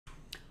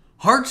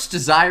Heart's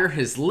Desire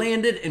has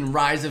landed in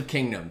Rise of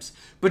Kingdoms,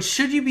 but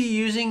should you be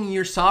using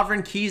your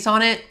sovereign keys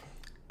on it?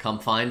 Come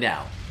find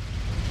out.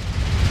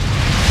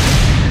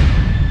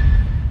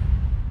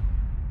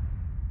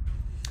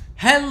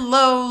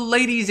 Hello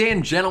ladies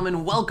and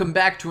gentlemen, welcome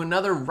back to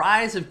another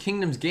Rise of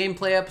Kingdoms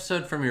gameplay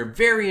episode from your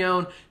very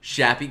own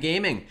Shappy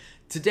Gaming.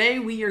 Today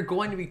we are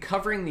going to be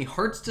covering the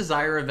Heart's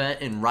Desire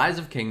event in Rise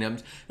of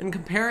Kingdoms and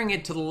comparing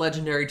it to the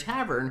legendary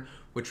Tavern,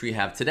 which we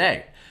have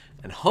today.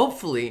 And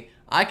hopefully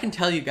I can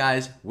tell you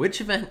guys which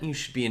event you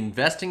should be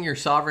investing your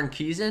sovereign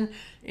keys in,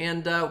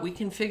 and we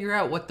can figure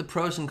out what the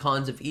pros and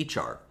cons of each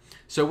are.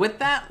 So with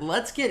that,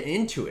 let's get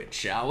into it,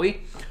 shall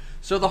we?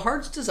 So the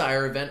Heart's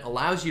Desire event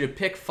allows you to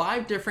pick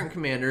 5 different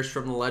commanders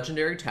from the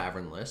legendary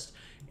Tavern list,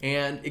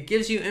 and it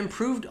gives you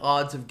improved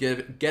odds of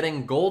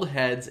getting gold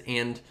heads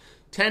and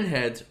 10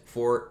 heads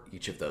for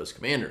each of those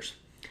commanders.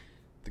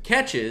 The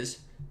catch is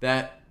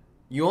that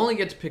you only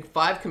get to pick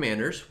 5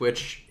 commanders,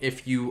 which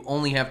if you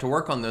only have to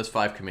work on those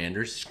 5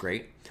 commanders is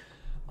great.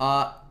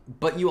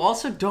 But you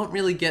also don't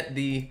really get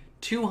the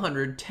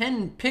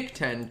 210 pick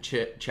 10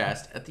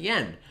 chest at the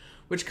end,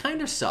 which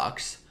kind of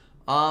sucks.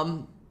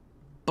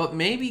 But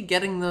maybe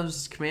getting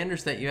those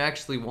commanders that you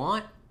actually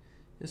want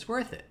is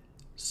worth it.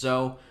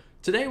 So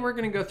today we're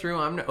going to go through,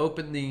 I'm going to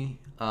open the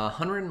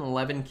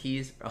 111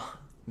 keys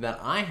that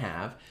I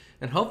have,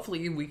 and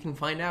hopefully we can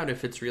find out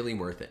if it's really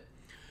worth it.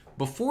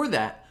 Before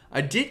that, I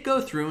did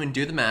go through and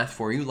do the math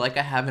for you like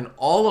I have in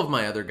all of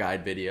my other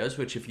guide videos,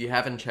 which if you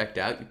haven't checked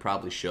out, you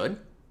probably should.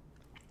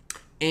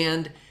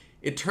 And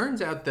it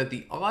turns out that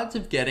the odds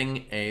of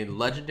getting a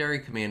legendary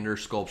commander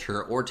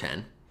sculpture or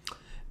 10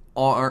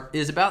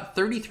 is about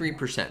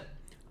 33%.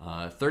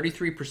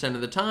 33%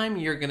 of the time,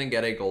 you're going to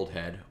get a gold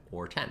head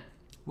or 10,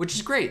 which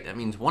is great. That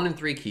means 1 in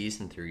 3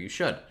 keys, in theory you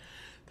should.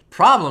 The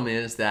problem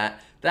is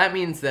that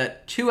means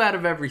that 2 out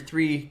of every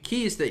 3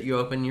 keys that you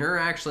open, you're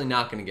actually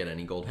not going to get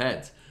any gold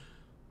heads,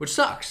 which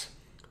sucks.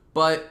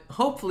 But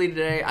hopefully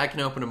today I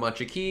can open a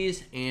bunch of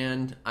keys,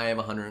 and I have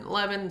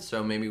 111,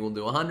 so maybe we'll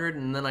do 100,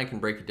 and then I can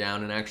break it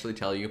down and actually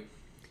tell you,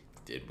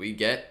 did we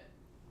get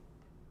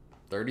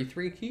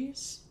 33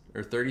 keys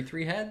or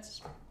 33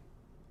 heads?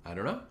 I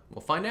don't know.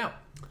 We'll find out.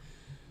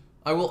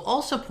 I will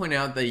also point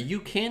out that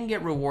you can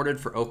get rewarded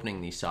for opening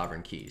these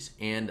sovereign keys,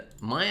 and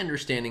my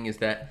understanding is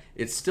that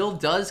it still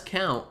does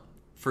count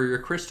for your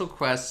Crystal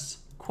quests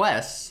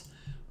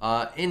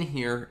in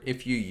here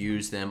if you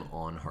use them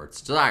on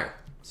Heart's Desire.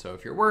 So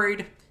if you're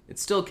worried, it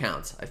still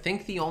counts. I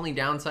think the only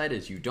downside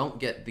is you don't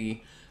get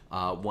the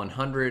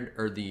 100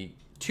 or the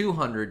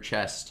 200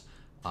 chest,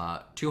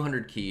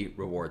 200 key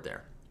reward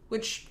there,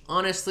 which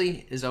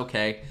honestly is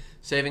okay.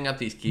 Saving up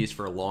these keys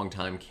for a long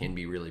time can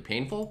be really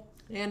painful,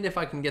 and if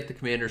I can get the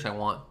commanders I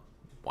want,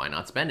 why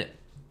not spend it?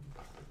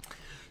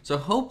 So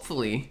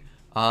hopefully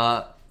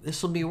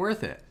this will be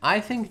worth it. I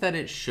think that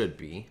it should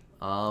be.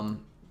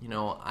 You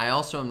know, I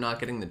also am not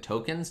getting the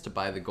tokens to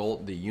buy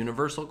the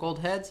universal gold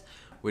heads,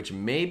 which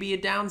may be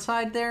a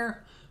downside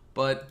there,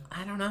 but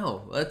I don't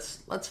know.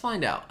 Let's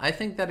find out. I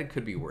think that it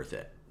could be worth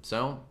it.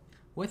 So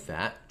with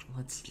that,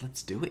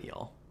 let's do it,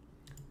 y'all.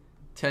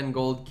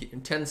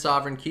 10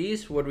 sovereign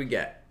keys. What do we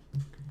get?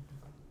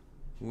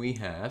 We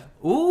have,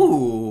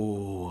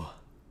 ooh.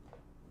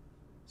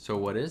 So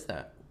what is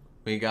that?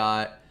 We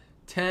got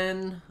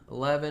 10,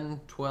 11,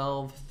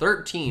 12,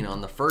 13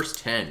 on the first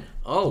 10.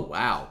 Oh,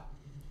 wow.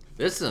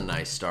 This is a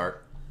nice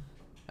start.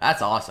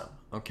 That's awesome.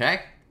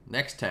 Okay,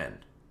 next 10.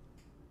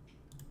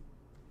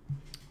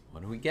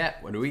 What do we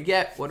get? What do we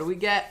get? What do we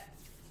get?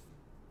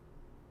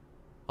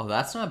 Oh,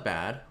 that's not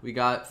bad. We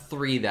got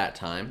 3 that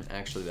time.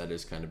 Actually, that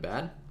is kind of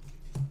bad.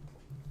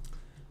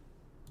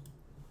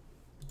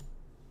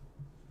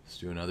 Let's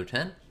do another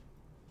 10.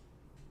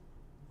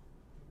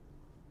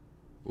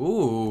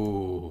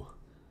 Ooh.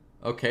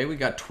 Okay, we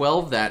got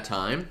 12 that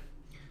time.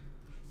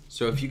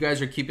 So if you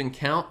guys are keeping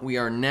count, we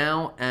are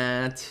now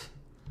at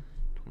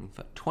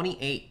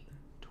 28.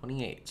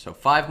 28. So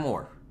 5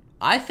 more.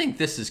 I think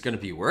this is going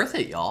to be worth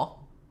it, y'all.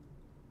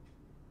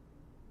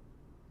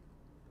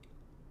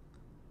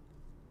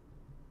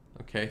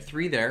 Okay,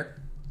 3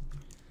 there.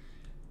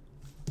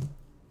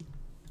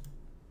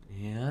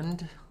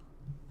 And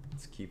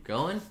let's keep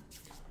going.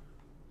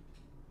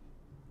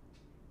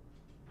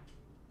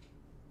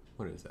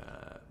 What is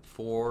that?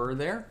 4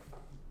 there.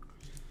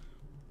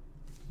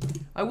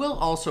 I will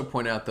also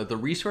point out that the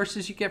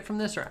resources you get from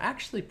this are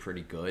actually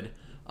pretty good.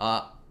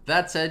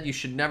 That said, you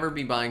should never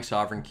be buying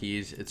sovereign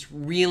keys. It's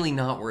really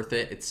not worth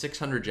it. It's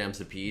 600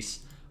 gems a piece.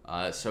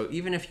 So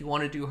even if you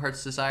want to do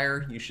Heart's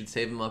Desire, you should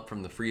save them up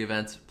from the free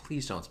events.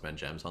 Please don't spend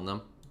gems on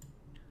them.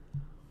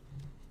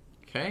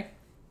 Okay.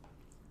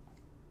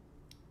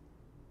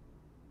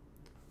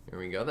 Here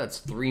we go. That's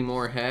 3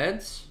 more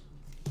heads.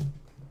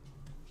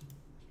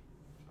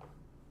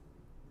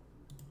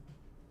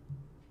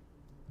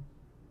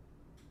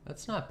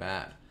 That's not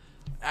bad.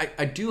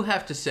 I do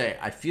have to say,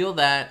 I feel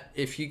that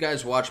if you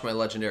guys watch my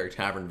Legendary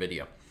Tavern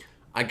video,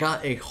 I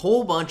got a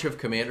whole bunch of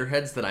commander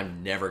heads that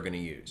I'm never going to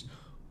use.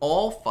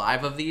 All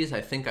 5 of these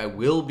I think I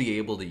will be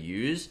able to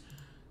use.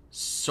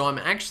 So I'm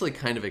actually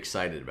kind of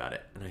excited about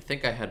it. And I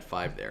think I had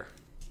 5 there.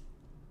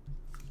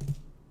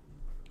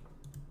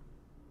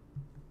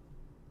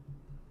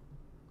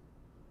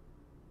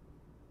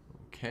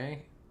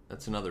 Okay,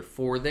 that's another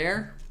 4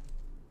 there.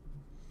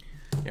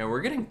 Yeah,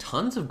 we're getting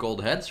tons of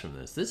gold heads from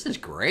this. This is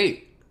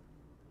great.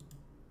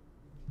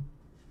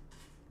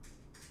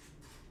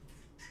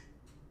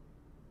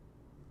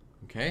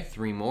 Okay,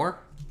 3 more.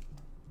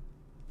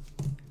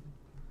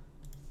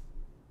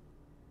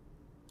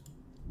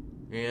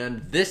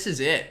 And this is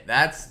it.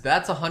 That's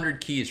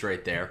 100 keys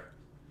right there.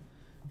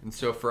 And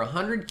so for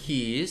 100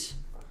 keys,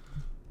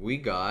 we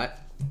got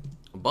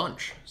a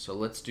bunch. So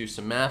let's do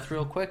some math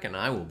real quick and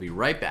I will be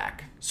right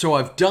back. So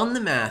I've done the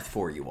math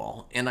for you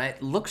all, and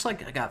it looks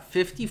like I got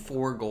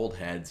 54 gold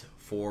heads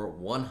for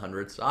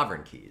 100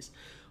 sovereign keys,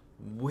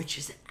 which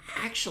is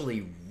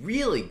actually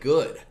really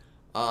good.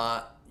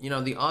 You know,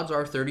 the odds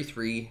are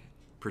 33%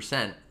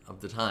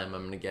 of the time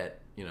I'm going to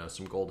get, you know,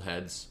 some gold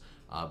heads.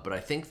 But I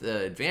think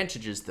the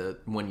advantage is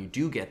that when you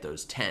do get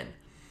those 10.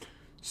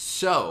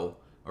 So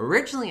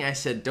originally I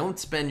said don't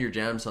spend your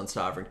gems on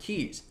sovereign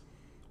keys.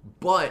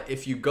 But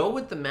if you go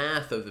with the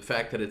math of the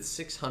fact that it's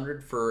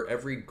 600 for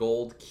every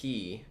gold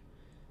key,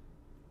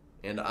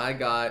 and I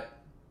got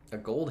a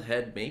gold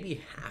head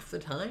maybe half the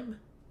time?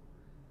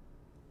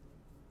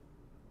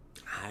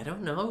 I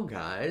don't know,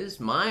 guys.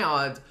 My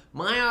odds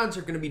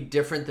are going to be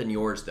different than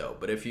yours, though.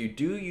 But if you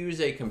do use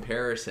a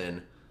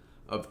comparison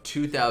of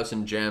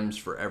 2,000 gems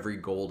for every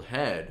gold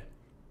head,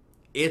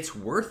 it's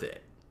worth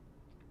it.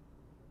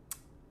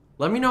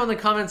 Let me know in the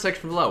comment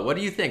section below. What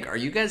do you think? Are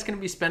you guys going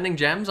to be spending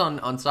gems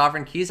on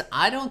sovereign keys?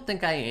 I don't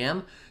think I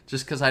am,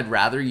 just because I'd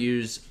rather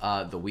use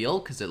the wheel,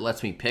 because it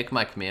lets me pick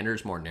my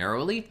commanders more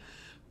narrowly.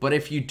 But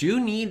if you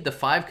do need the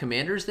 5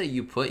 commanders that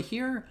you put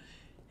here,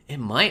 it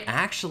might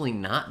actually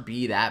not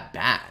be that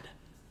bad.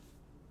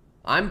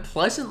 I'm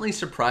pleasantly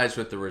surprised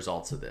with the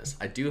results of this,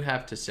 I do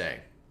have to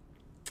say.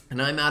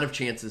 And I'm out of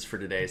chances for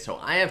today, so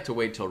I have to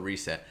wait till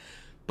reset.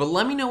 But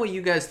let me know what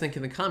you guys think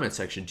in the comment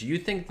section. Do you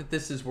think that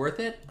this is worth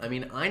it? I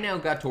mean, I now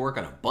got to work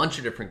on a bunch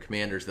of different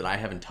commanders that I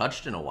haven't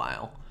touched in a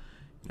while.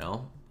 You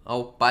know?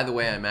 Oh, by the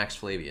way, I maxed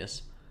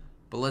Flavius.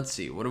 But let's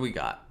see, what do we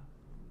got?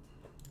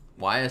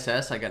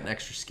 YSS, I got an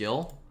extra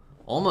skill.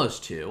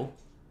 Almost 2.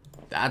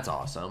 That's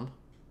awesome.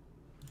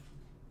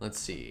 Let's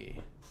see.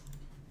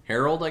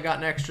 Herald, I got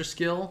an extra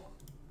skill.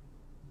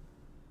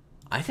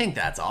 I think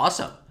that's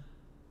awesome.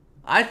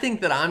 I think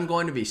that I'm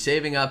going to be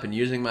saving up and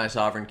using my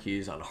sovereign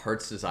keys on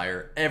Heart's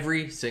Desire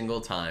every single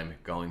time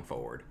going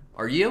forward.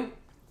 Are you?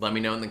 Let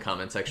me know in the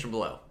comment section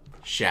below.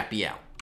 Shappy out.